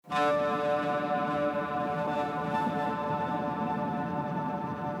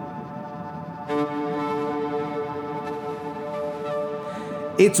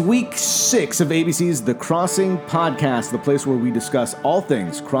It's week 6 of ABC's The Crossing podcast, the place where we discuss all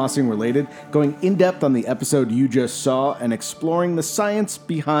things crossing related, going in depth on the episode you just saw and exploring the science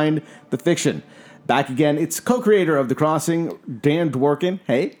behind the fiction. Back again, it's co-creator of The Crossing, Dan Dworkin.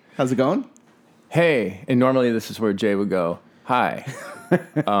 Hey, how's it going? Hey, and normally this is where Jay would go, hi.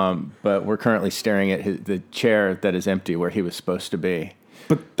 But we're currently staring at the chair that is empty where he was supposed to be.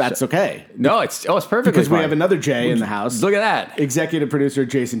 But that's okay. No, it's perfectly because fine. we have another Jay in the house. Look at that. Executive producer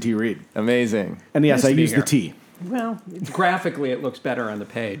Jason T. Reed. Amazing. And yes, Nice I to be use the here. T. Well, graphically it looks better on the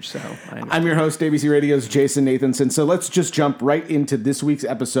page, so I know. I'm your host, ABC Radio's Jason Nathanson. So let's just jump right into this week's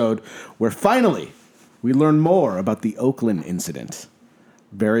episode where finally we learn more about the Oakland incident.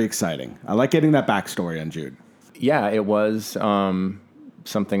 Very exciting. I like getting that backstory on Jude. Yeah, it was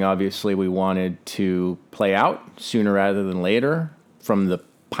something obviously we wanted to play out sooner rather than later. From the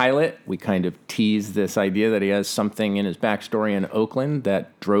pilot, we kind of teased this idea that he has something in his backstory in Oakland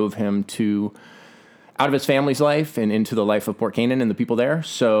that drove him out of his family's life and into the life of Port Kanan and the people there.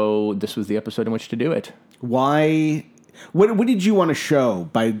 So this was the episode in which to do it. Why? What did you want to show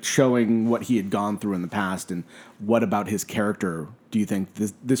by showing what he had gone through in the past, and what about his character do you think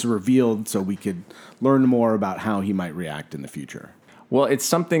this revealed so we could learn more about how he might react in the future? Well, it's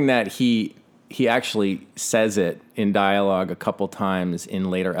something that he actually says it in dialogue a couple times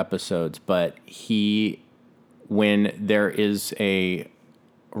in later episodes, but when there is a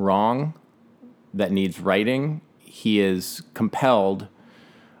wrong that needs righting, he is compelled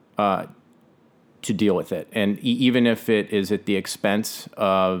to deal with it. And even if it is at the expense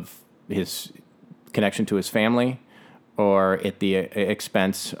of his connection to his family or at the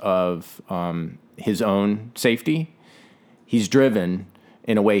expense of his own safety, he's driven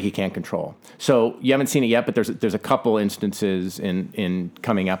in a way he can't control. So you haven't seen it yet, but there's a couple instances in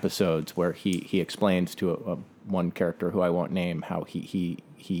coming episodes where he explains to one character who I won't name how he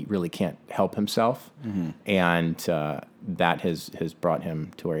really can't help himself, and that has brought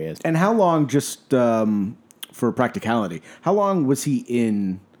him to where he is. And how long, just for practicality, how long was he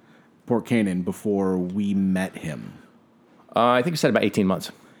in Port Kanan before we met him? I think he said about 18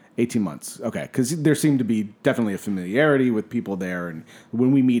 months. 18 months. Okay. Because there seemed to be definitely a familiarity with people there. And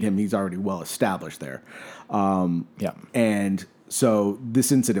when we meet him, he's already well established there. Yeah. And so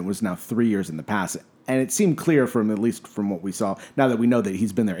this incident was now 3 years in the past. And it seemed clear at least from what we saw, now that we know that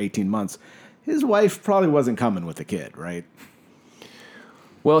he's been there 18 months, his wife probably wasn't coming with the kid, right?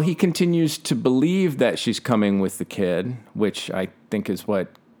 Well, he continues to believe that she's coming with the kid, which I think is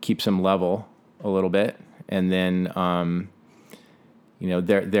what keeps him level a little bit. And then,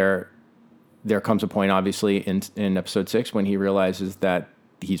 there comes a point, obviously, in episode 6 when he realizes that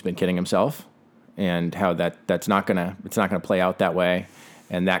he's been kidding himself, and how it's not gonna play out that way,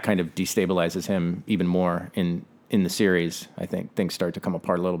 and that kind of destabilizes him even more in the series. I think things start to come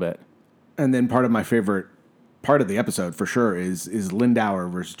apart a little bit. And then part of my favorite part of the episode for sure is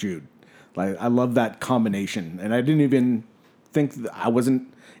Lindauer versus Jude. Like, I love that combination, and I didn't even think I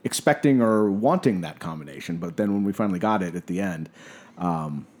wasn't expecting or wanting that combination, but then when we finally got it at the end,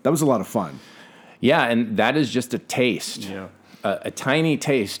 that was a lot of fun. Yeah, and that is just a taste, a tiny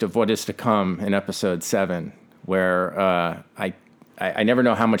taste of what is to come in episode 7, where I never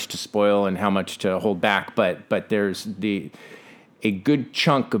know how much to spoil and how much to hold back, but there's a good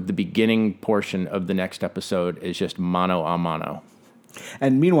chunk of the beginning portion of the next episode is just mano a mano.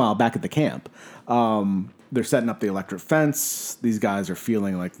 And meanwhile, back at the camp, they're setting up the electric fence. These guys are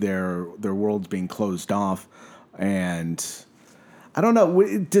feeling like their world's being closed off, and I don't know.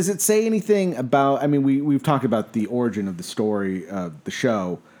 Does it say anything about? I mean, we've talked about the origin of the story, the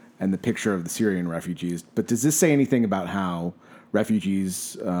show, and the picture of the Syrian refugees. But does this say anything about how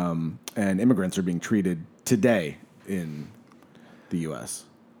refugees and immigrants are being treated today in the U.S.?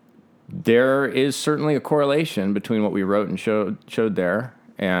 There is certainly a correlation between what we wrote and showed there,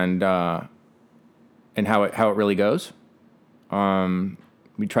 and how it really goes.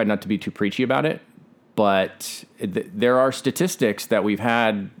 We tried not to be too preachy about it, but there are statistics that we've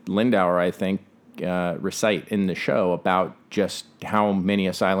had Lindauer, I think, recite in the show about just how many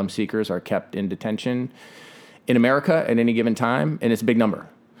asylum seekers are kept in detention in America at any given time, and it's a big number.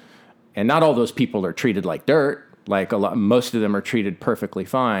 And not all those people are treated like dirt. Like most of them are treated perfectly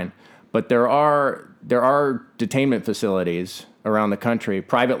fine. But there are detainment facilities around the country,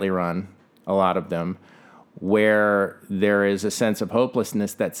 privately run, a lot of them, where there is a sense of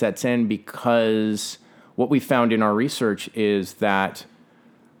hopelessness that sets in, because what we found in our research is that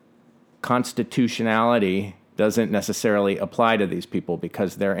constitutionality doesn't necessarily apply to these people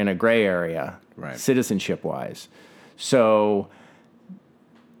because they're in a gray area, right, citizenship-wise. So,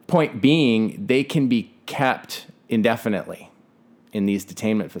 point being, they can be kept indefinitely in these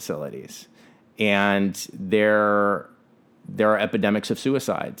detainment facilities. And there are epidemics of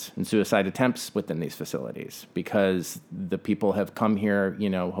suicides and suicide attempts within these facilities because the people have come here,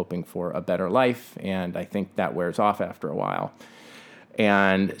 hoping for a better life. And I think that wears off after a while.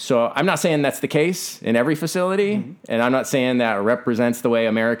 And so I'm not saying that's the case in every facility, and I'm not saying that represents the way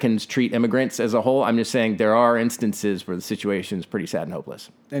Americans treat immigrants as a whole. I'm just saying there are instances where the situation is pretty sad and hopeless.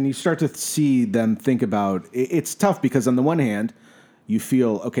 And you start to see them think about, it's tough because on the one hand, you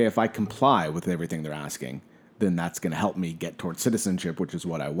feel, okay, if I comply with everything they're asking, then that's going to help me get towards citizenship, which is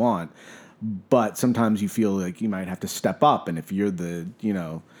what I want. But sometimes you feel like you might have to step up, and if you're the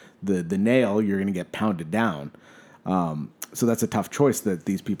nail, you're going to get pounded down. So that's a tough choice that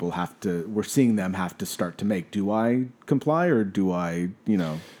these people we're seeing them have to start to make. Do I comply or do I,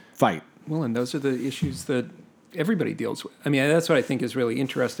 fight? Well, and those are the issues that everybody deals with. I mean, that's what I think is really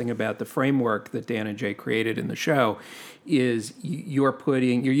interesting about the framework that Dan and Jay created in the show is you're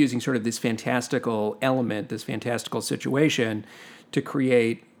using sort of this fantastical element, this fantastical situation to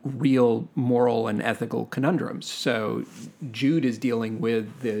create real moral and ethical conundrums. So Jude is dealing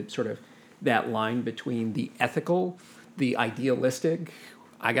with the sort of that line between the ethical, the idealistic.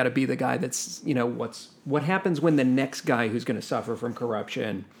 I got to be the guy that's, what happens when the next guy who's going to suffer from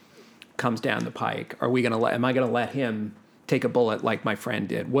corruption comes down the pike? Am I going to let him take a bullet like my friend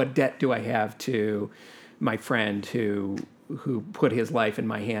did? What debt do I have to my friend who put his life in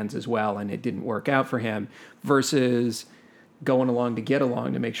my hands as well and it didn't work out for him, versus going along to get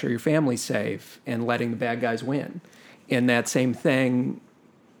along to make sure your family's safe and letting the bad guys win? And that same thing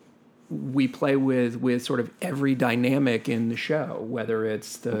we play with sort of every dynamic in the show, whether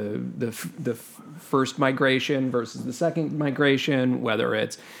it's the first migration versus the second migration, whether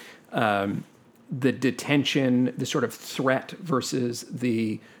it's the detention, the sort of threat versus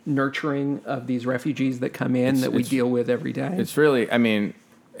the nurturing of these refugees that come in that we deal with every day. It's really, and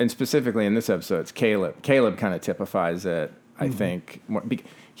specifically in this episode, it's Caleb. Caleb kind of typifies it, I think.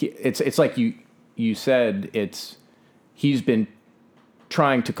 It's like you said, he's been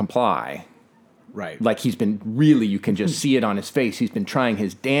trying to comply. Right. Like he's been really, you can just see it on his face. He's been trying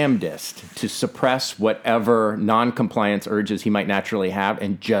his damnedest to suppress whatever non-compliance urges he might naturally have,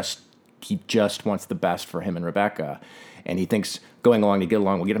 and he just wants the best for him and Rebecca. And he thinks going along to get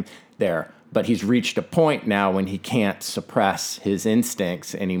along will get him there. But he's reached a point now when he can't suppress his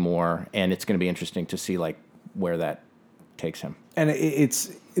instincts anymore, and it's going to be interesting to see like where that takes him. And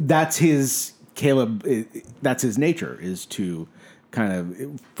that's his nature, is to kind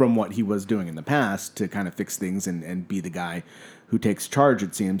of, from what he was doing in the past, to kind of fix things and be the guy who takes charge,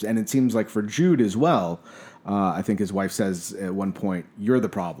 it seems. And it seems like for Jude as well, I think his wife says at one point, "You're the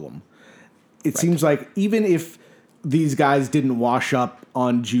problem." It seems like even if these guys didn't wash up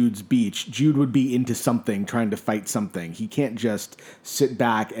on Jude's beach, Jude would be into something, trying to fight something. He can't just sit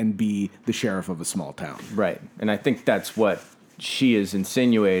back and be the sheriff of a small town. Right. And I think that's what she is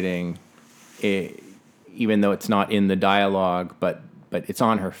insinuating, even though it's not in the dialogue, but it's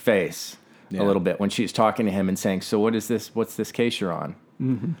on her face a little bit when she's talking to him and saying, "So what's this case you're on?"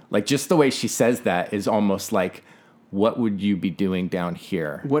 Mm-hmm. Like just the way she says that is almost like, what would you be doing down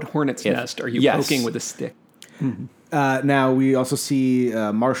here? What hornet's nest are you poking with a stick? Mm-hmm. Now we also see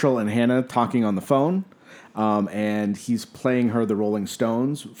Marshall and Hannah talking on the phone, and he's playing her the Rolling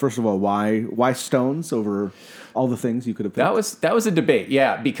Stones. First of all, why Stones over all the things you could have picked? That was a debate,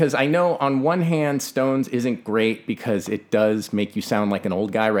 yeah, because I know on one hand Stones isn't great because it does make you sound like an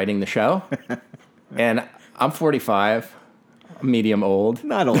old guy writing the show, and I'm 45. Medium old,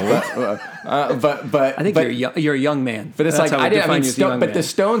 not old, but I think you're a young man. But it's That's like the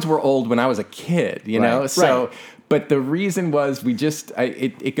Stones were old when I was a kid, know. So, but the reason was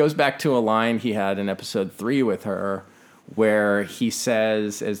it goes back to a line he had in episode 3 with her, where he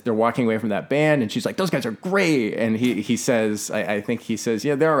says, as they're walking away from that band, and she's like, "Those guys are great," and he says, I think he says,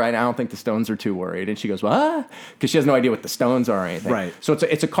 "Yeah, they're all right. I don't think the Stones are too worried," and she goes, "What?" Because she has no idea what the Stones are or anything. Right. So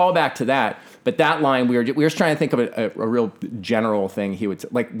it's a callback to that. But that line, we were just trying to think of a real general thing he would say.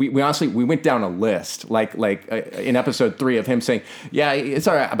 Like we honestly went down a list, like in episode 3 of him saying, "Yeah, it's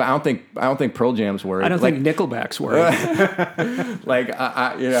all right, but I don't think Pearl Jam's worried. I don't think Nickelback's worried."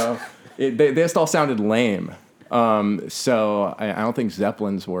 They just all sounded lame. So I don't think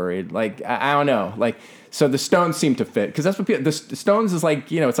Zeppelin's worried. Like I don't know. Like so the Stones seem to fit because that's what the Stones is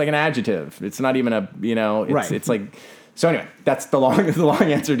like. It's like an adjective. It's not even a It's like. So anyway, that's the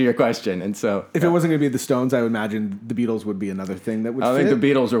long answer to your question. And so, if it wasn't going to be the Stones, I would imagine the Beatles would be another thing that would. I think the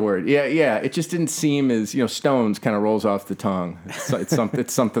Beatles are worried. Yeah. It just didn't seem as Stones kind of rolls off the tongue.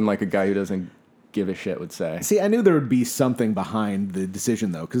 It's something like a guy who doesn't give a shit would say. See, I knew there would be something behind the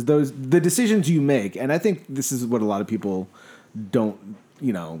decision though, because the decisions you make, and I think this is what a lot of people don't,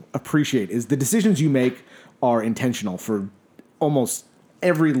 appreciate is the decisions you make are intentional for almost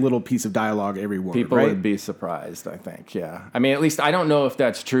every little piece of dialogue, every word. People right? would be surprised, I think. Yeah. I mean, at least I don't know if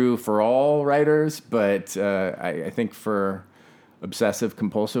that's true for all writers, but I think for obsessive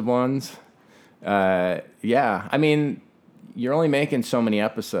compulsive ones, yeah. I mean, you're only making so many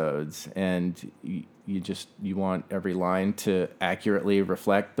episodes, and you want every line to accurately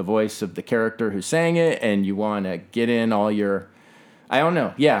reflect the voice of the character who's saying it, and you want to get in all your, I don't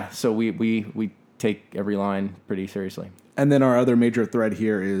know. Yeah. So we take every line pretty seriously. And then our other major thread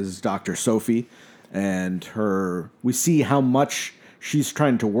here is Dr. Sophie and we see how much she's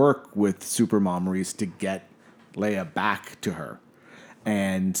trying to work with Supermom Reese to get Leia back to her.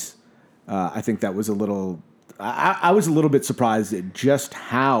 And I think that was I was a little bit surprised at just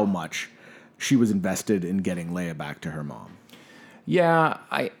how much she was invested in getting Leia back to her mom. Yeah,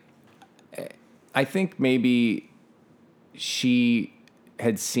 I think maybe she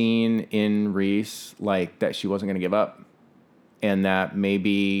had seen in Reese like that she wasn't going to give up, and that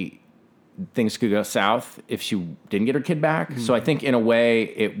maybe things could go south if she didn't get her kid back. Mm-hmm. So I think in a way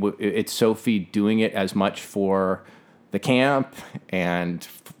it's Sophie doing it as much for the camp and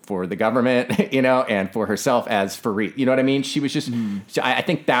for the government, and for herself as for Reese. You know what I mean? She was just, I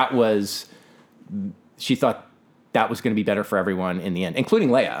think she thought that was going to be better for everyone in the end, including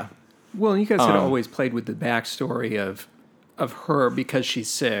Leia. Well, you guys had always played with the backstory of her, because she's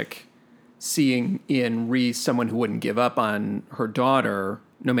sick, seeing in Reese someone who wouldn't give up on her daughter,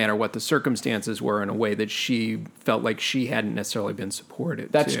 no matter what the circumstances were, in a way that she felt like she hadn't necessarily been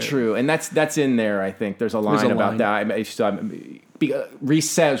supported. That's true, and that's in there. I think there's a line about that.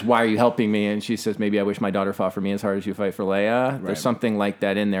 Reese says, "Why are you helping me?" And she says, "Maybe I wish my daughter fought for me as hard as you fight for Leia." Right. There's something like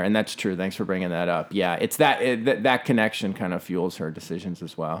that in there, and that's true. Thanks for bringing that up. Yeah, it's that connection kind of fuels her decisions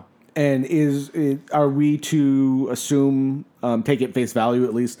as well. And are we to assume, take it face value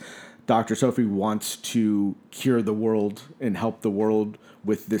at least, Dr. Sophie wants to cure the world and help the world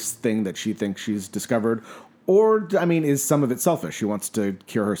with this thing that she thinks she's discovered? Or, I mean, is some of it selfish? She wants to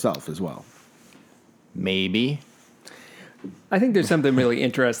cure herself as well. Maybe. I think there's something really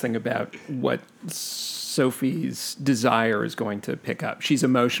interesting about what Sophie's desire is going to pick up. She's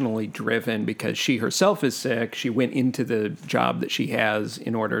emotionally driven because she herself is sick. She went into the job that she has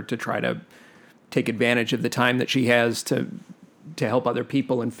in order to try to take advantage of the time that she has to help other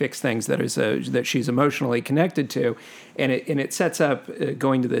people and fix things that she's emotionally connected to. And it sets up,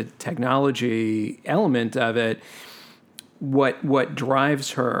 going to the technology element of it, what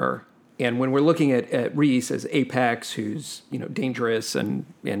drives her. And when we're looking at Reese as Apex, who's dangerous and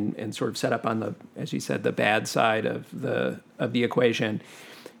sort of set up on the, as you said, the bad side of the equation,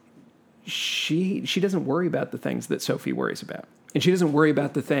 she doesn't worry about the things that Sophie worries about, and she doesn't worry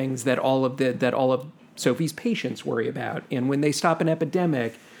about the things that all of Sophie's patients worry about. And when they stop an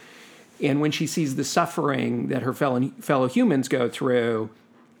epidemic, and when she sees the suffering that her fellow humans go through,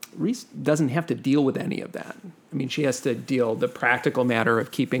 Reese doesn't have to deal with any of that. I mean, she has to deal the practical matter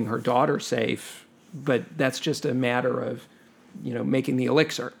of keeping her daughter safe, but that's just a matter of, making the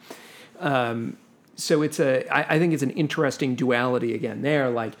elixir. So I think it's an interesting duality again there.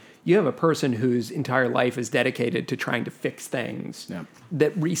 Like, you have a person whose entire life is dedicated to trying to fix things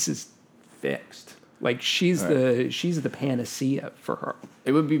that Reese is fixed. Like, she's the panacea for her.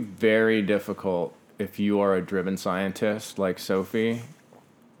 It would be very difficult if you are a driven scientist like Sophie,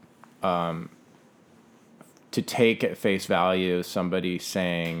 to take at face value somebody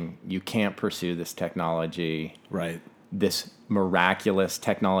saying you can't pursue this technology, right? This miraculous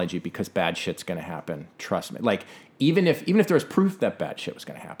technology, because bad shit's going to happen. Trust me. Like, even if there was proof that bad shit was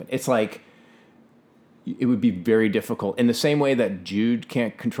going to happen, it's like it would be very difficult. In the same way that Jude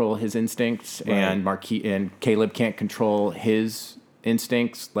can't control his instincts, right, and Caleb can't control his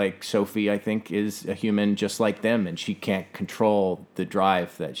instincts, like Sophie, I think, is a human just like them, and she can't control the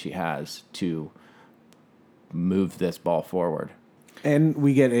drive that she has to move this ball forward. And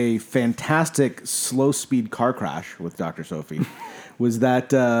we get a fantastic slow speed car crash with Dr. Sophie. Was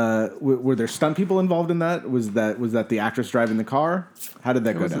that were there stunt people involved in that? Was that the actress driving the car? How did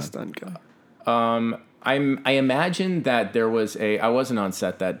that go down? A stunt guy. I imagine that there was I wasn't on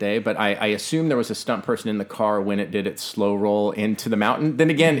set that day, but I assume there was a stunt person in the car when it did its slow roll into the mountain.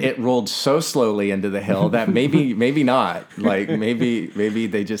 Then again, it rolled so slowly into the hill that maybe not. Like, maybe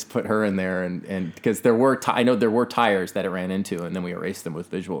they just put her in there, and because I know there were tires that it ran into, and then we erased them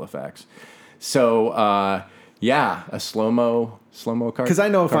with visual effects. So a slow-mo car. Because I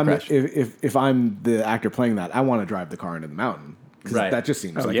know if I'm the actor playing that, I want to drive the car into the mountain. Right. That just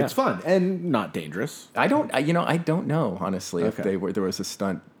seems it's fun and not dangerous. I don't know honestly if there was a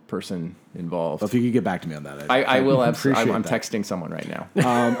stunt person involved. Well, if you could get back to me on that, I will. appreciate I'm that. texting someone right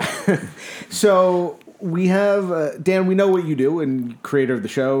now. So we have Dan. We know what you do, and creator of the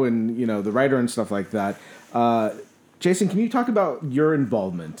show, and the writer and stuff like that. Jason, can you talk about your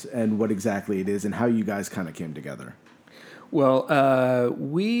involvement and what exactly it is, and how you guys kind of came together? Well,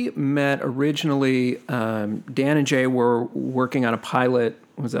 we met originally. Dan and Jay were working on a pilot.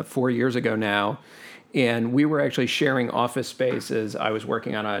 Was that 4 years ago now? And we were actually sharing office space as I was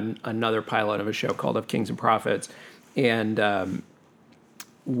working on another pilot of a show called Of Kings and Prophets. And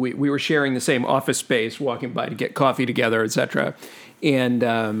we were sharing the same office space, walking by to get coffee together, etc.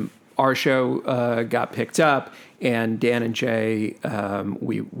 And our show got picked up, and Dan and Jay,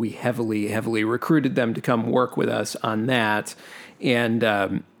 we heavily recruited them to come work with us on that.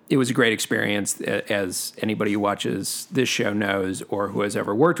 And it was a great experience, as anybody who watches this show knows, or who has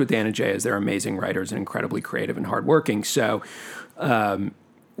ever worked with Dan and Jay, as they're amazing writers and incredibly creative and hardworking. So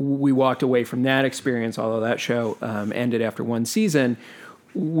we walked away from that experience, although that show ended after one season.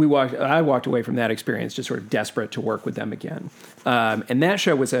 I walked away from that experience just sort of desperate to work with them again. And that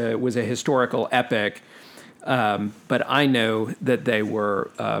show was a historical epic. But I know that they were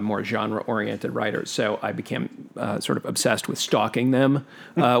more genre-oriented writers, so I became sort of obsessed with stalking them,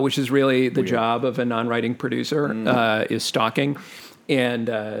 which is really the job of a non-writing producer, is stalking,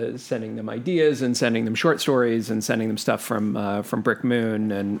 and sending them ideas, and sending them short stories, and sending them stuff from Brick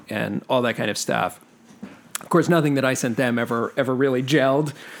Moon, and all that kind of stuff. Of course, nothing that I sent them ever really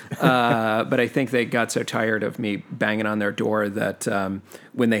gelled, but I think they got so tired of me banging on their door that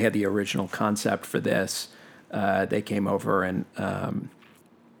when they had the original concept for this, they came over and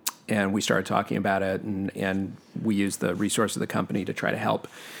we started talking about it, and we used the resource of the company to try to help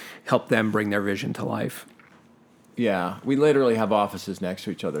them bring their vision to life. Yeah, we literally have offices next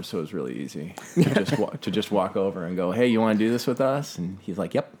to each other, so it was really easy to just walk over and go, "Hey, you want to do this with us?" And he's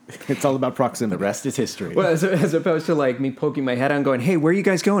like, "Yep." It's all about proximity. The rest is history. Well, as opposed to like me poking my head out and going, "Hey, where are you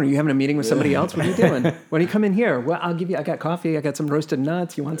guys going? Are you having a meeting with somebody else? What are you doing? Why don't you come in here? Well, I got coffee. I got some roasted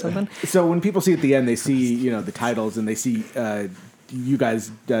nuts. You want something?" So when people see at the end, they see the titles, and they see you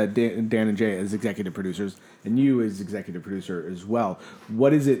guys, Dan and Jay, as executive producers, and you as executive producer as well.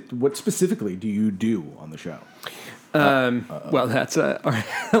 What is it? What specifically do you do on the show? Well, that's a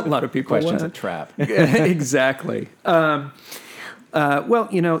lot of people. Question's a trap. Exactly. Well,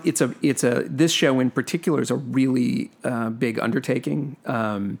 it's a this show in particular is a really big undertaking.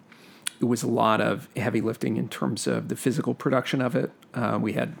 It was a lot of heavy lifting in terms of the physical production of it.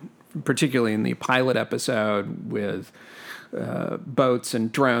 We had, particularly in the pilot episode, with boats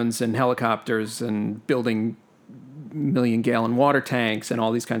and drones and helicopters and building million-gallon water tanks and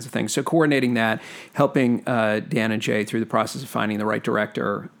all these kinds of things. So coordinating that, helping Dan and Jay through the process of finding the right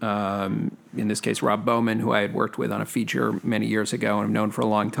director, in this case Rob Bowman, who I had worked with on a feature many years ago and have known for a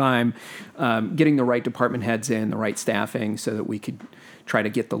long time, getting the right department heads in, the right staffing, so that we could try to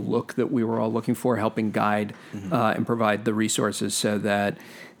get the look that we were all looking for, helping guide and provide the resources so that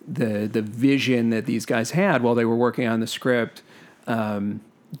the vision that these guys had while they were working on the script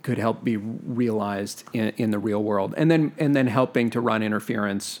could help be realized in the real world, and then helping to run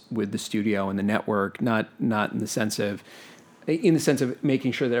interference with the studio and the network, not in the sense of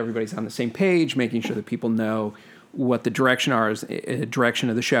making sure that everybody's on the same page, making sure that people know what the direction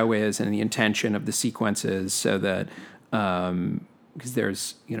of the show is and the intention of the sequences, so that because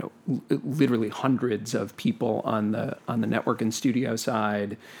there's literally hundreds of people on the network and studio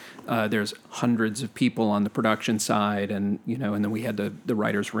side. There's hundreds of people on the production side, and then we had the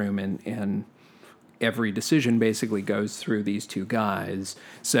writer's room, and every decision basically goes through these two guys.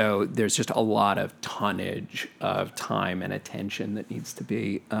 So there's just a lot of tonnage of time and attention that needs to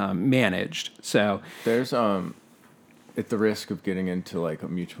be managed. So there's at the risk of getting into like a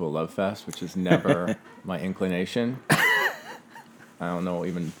mutual love fest, which is never my inclination. I don't know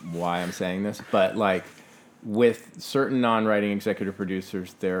even why I'm saying this, but like, with certain non-writing executive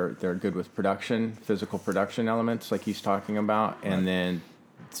producers, they're good with production, physical production elements, like he's talking about, and then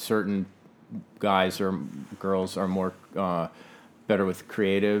certain guys or girls are more better with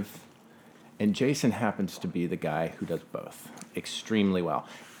creative. And Jason happens to be the guy who does both extremely well,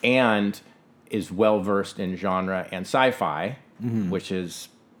 and is well versed in genre and sci-fi, which is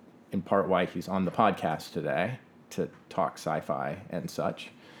in part why he's on the podcast today to talk sci-fi and such.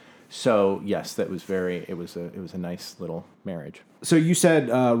 So yes, it was a nice little marriage. So you said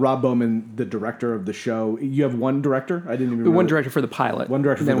Rob Bowman, the director of the show. You have one director? I didn't even. One director for the pilot. One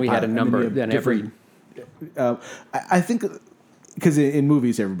director. Then for the we pilot. had a number. Then every. I think because in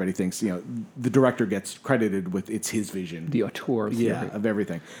movies everybody thinks the director gets credited with it's his vision, The auteur theory. of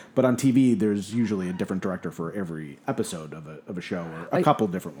everything. But on TV, there's usually a different director for every episode of a show, or a couple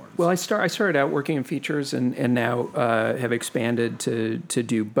different ones. Well, I started out working in features and now have expanded to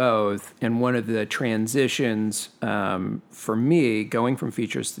do both. And one of the transitions for me, going from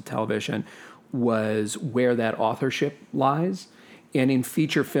features to television, was where that authorship lies. And in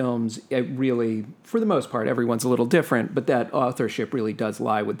feature films, it really, for the most part, everyone's a little different, but that authorship really does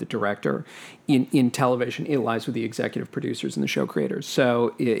lie with the director. In television, it lies with the executive producers and the show creators.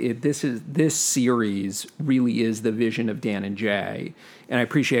 So this series really is the vision of Dan and Jay. And I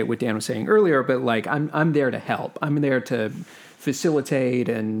appreciate what Dan was saying earlier, but like I'm there to help. I'm there to facilitate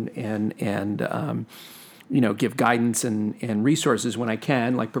and give guidance and resources when I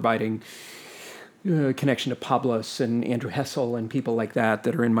can, like providing connection to Pablos and Andrew Hessel and people like that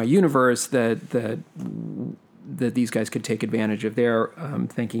are in my universe that these guys could take advantage of their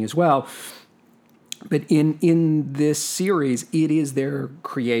thinking as well. But in this series, it is their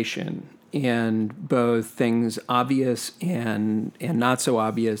creation, and both things obvious and not so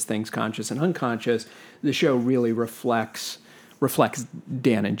obvious, things conscious and unconscious. The show really reflects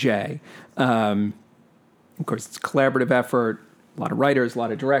Dan and Jay. Of course, it's a collaborative effort. A lot of writers, a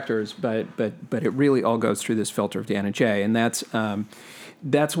lot of directors, but it really all goes through this filter of Dan and Jay, and that's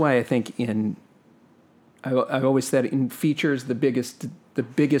why I think I've always said in features the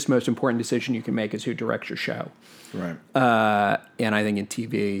biggest, most important decision you can make is who directs your show, right? And I think in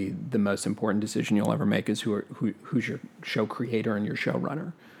TV the most important decision you'll ever make is who's your show creator and your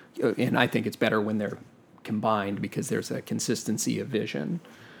showrunner, and I think it's better when they're combined because there's a consistency of vision.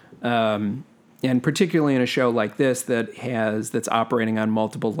 And particularly in a show like this that's operating on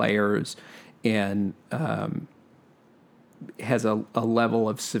multiple layers and has a level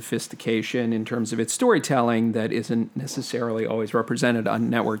of sophistication in terms of its storytelling that isn't necessarily always represented on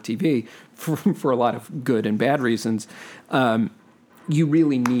network TV for a lot of good and bad reasons. You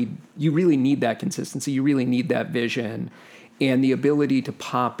really need that consistency. You really need that vision and the ability to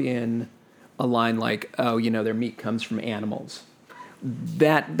pop in a line like, their meat comes from animals.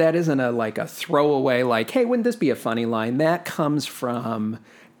 That isn't a throwaway, like, hey, wouldn't this be a funny line? That comes from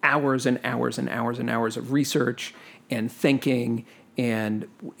hours and hours and hours and hours of research and thinking and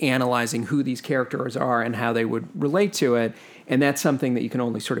analyzing who these characters are and how they would relate to it. And that's something that you can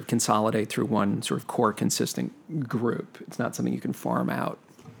only sort of consolidate through one sort of core consistent group. It's not something you can farm out.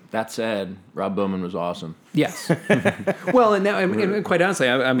 That said, Rob Bowman was awesome. Yes. Well, and now, and quite honestly,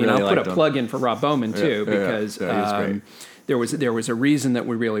 I mean, really I'll put a liked him. plug in for Rob Bowman too, because he's great. There was a reason that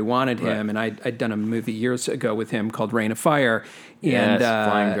we really wanted him, and I'd done a movie years ago with him called Reign of Fire. And,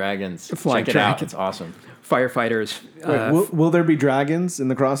 Flying Dragons. Flying Check it out. Dragons. It's awesome. Firefighters. Wait, will there be dragons in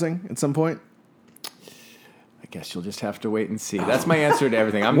The Crossing at some point? I guess you'll just have to wait and see. That's my answer to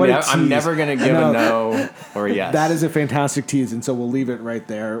everything. I'm What a tease. never going to give a no or a yes. That is a fantastic tease, and so we'll leave it right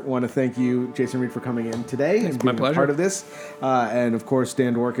there. Want to thank you, Jason Reed, for coming in today and being my pleasure. a part of this, and of course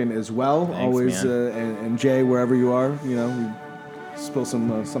Dan Dworkin as well. Thanks, always, man. And Jay, wherever you are, we spill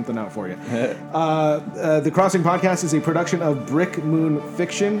something out for you. The Crossing Podcast is a production of Brick Moon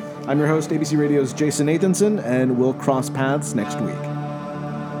Fiction. I'm your host, ABC Radio's Jason Nathanson, and we'll cross paths next week.